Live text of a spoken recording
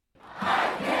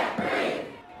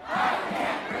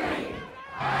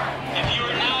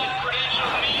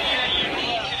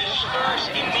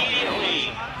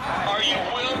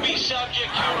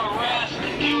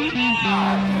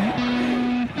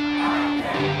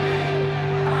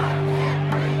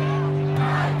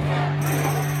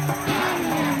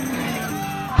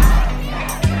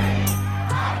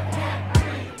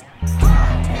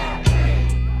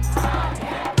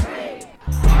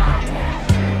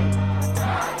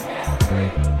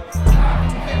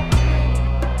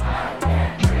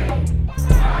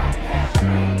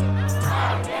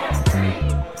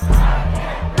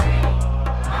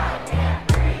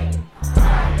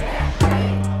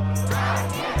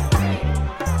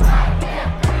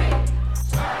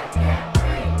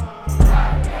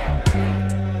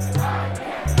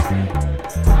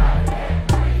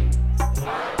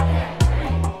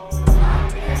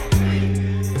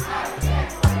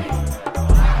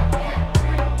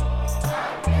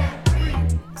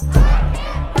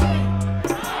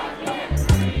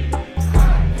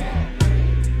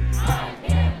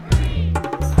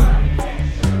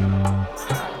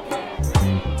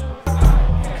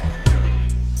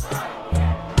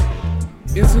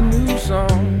It's a new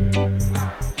song,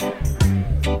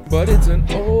 but it's an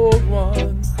old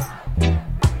one.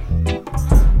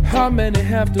 How many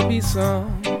have to be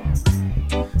sung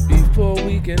before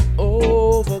we can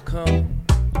overcome?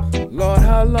 Lord,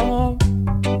 how long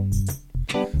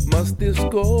must this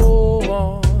go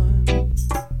on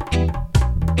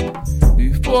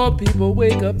before people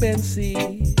wake up and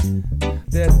see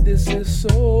that this is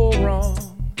so wrong?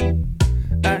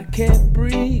 I can't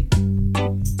breathe.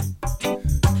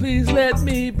 Please let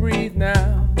me breathe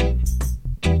now.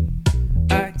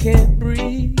 I can't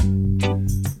breathe.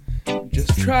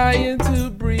 Just trying to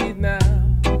breathe now.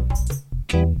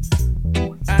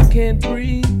 I can't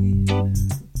breathe.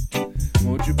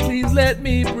 Won't you please let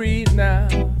me breathe now?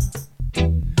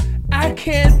 I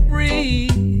can't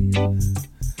breathe.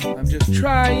 I'm just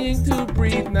trying to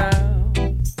breathe now.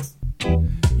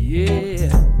 Yeah,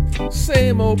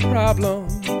 same old problem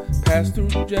passed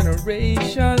through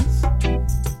generations.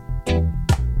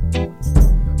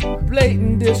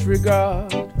 Blatant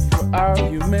disregard for our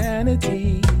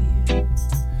humanity.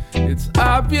 It's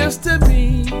obvious to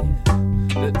me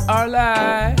that our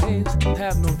lives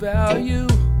have no value.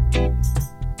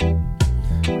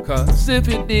 'Cause if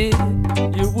it did,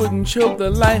 you wouldn't choke the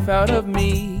life out of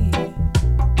me.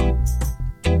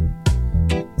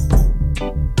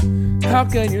 How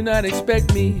can you not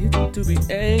expect me to be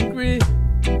angry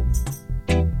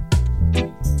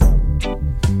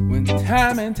when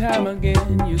time and time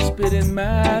again you spit in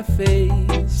my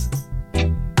face?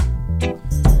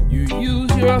 You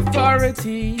use your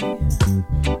authority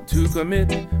to commit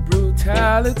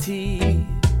brutality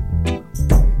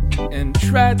and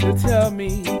try to tell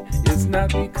me it's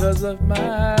not because of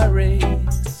my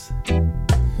race.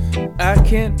 I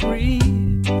can't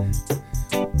breathe.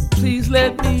 Please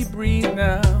let me breathe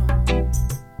now.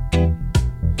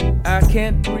 I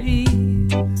can't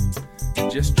breathe.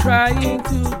 Just trying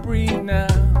to breathe now.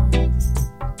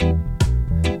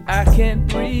 I can't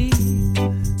breathe.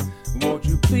 Won't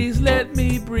you please let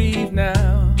me breathe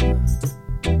now?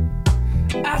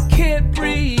 I can't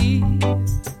breathe.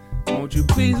 Won't you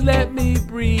please let me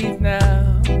breathe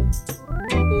now?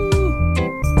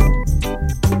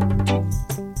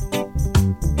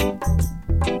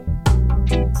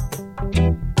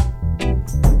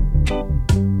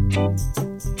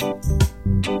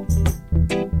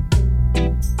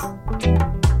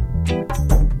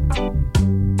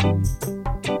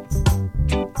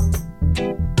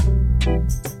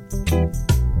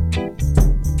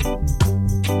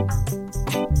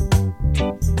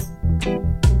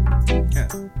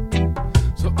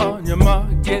 So on your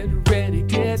mark, get ready,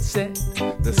 get set.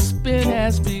 The spin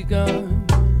has begun.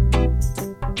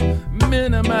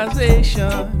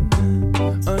 Minimization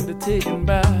undertaken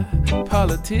by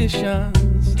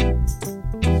politicians,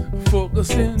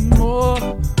 focusing more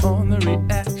on the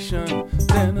reaction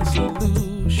than a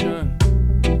solution.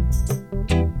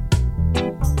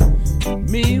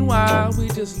 Meanwhile, we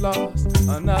just lost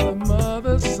another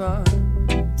mother's son.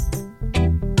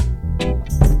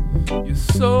 You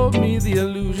sold me the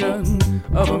illusion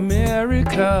of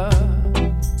America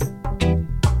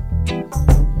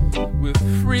with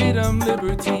freedom,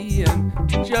 liberty, and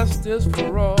justice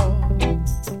for all.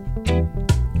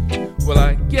 Well,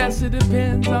 I guess it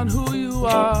depends on who you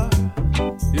are,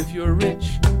 if you're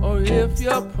rich or if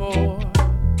you're poor.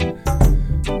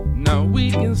 Now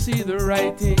we can see the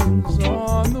writings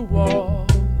on the wall.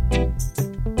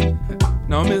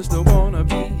 Now, Mr.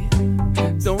 Wannabe,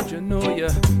 don't you know your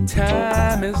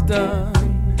time is done?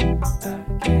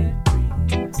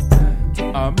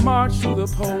 Our march to the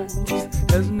polls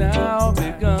has now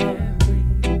begun.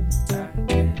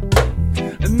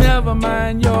 Never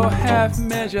mind your half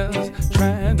measures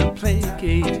trying to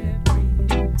placate,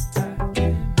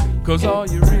 'cause all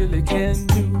you really can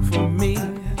do for me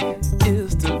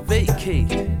is to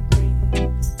vacate.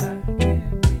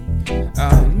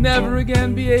 I'll never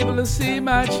again be able to see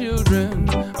my children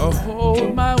or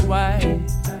hold my wife,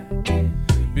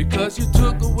 because you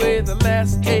took away the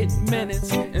last 8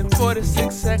 minutes and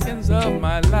 46 seconds of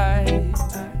my life.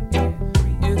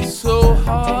 It's so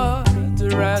hard to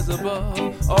rise above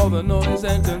all the noise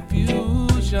and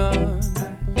confusion,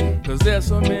 'cause there's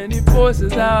so many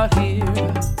voices out here,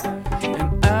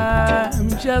 and I'm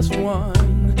just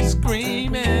one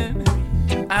screaming,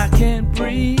 I can't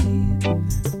breathe.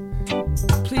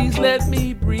 Please let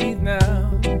me breathe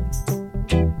now.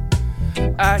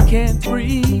 I can't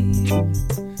breathe.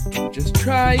 Just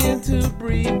trying to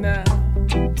breathe now.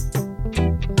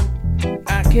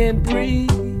 I can't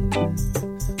breathe.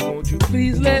 Won't you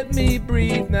please let me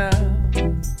breathe now?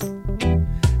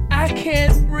 I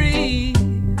can't breathe.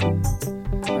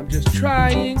 I'm just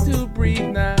trying to breathe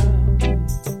now.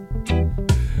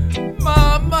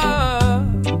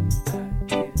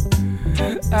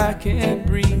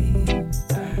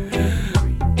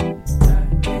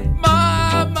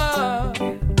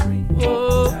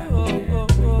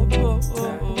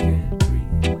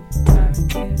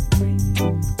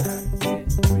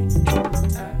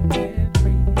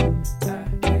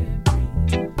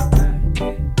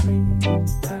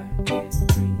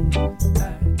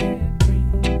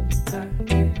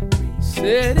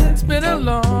 said it's been a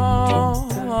long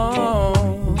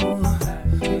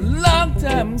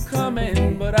time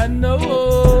coming, but I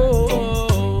know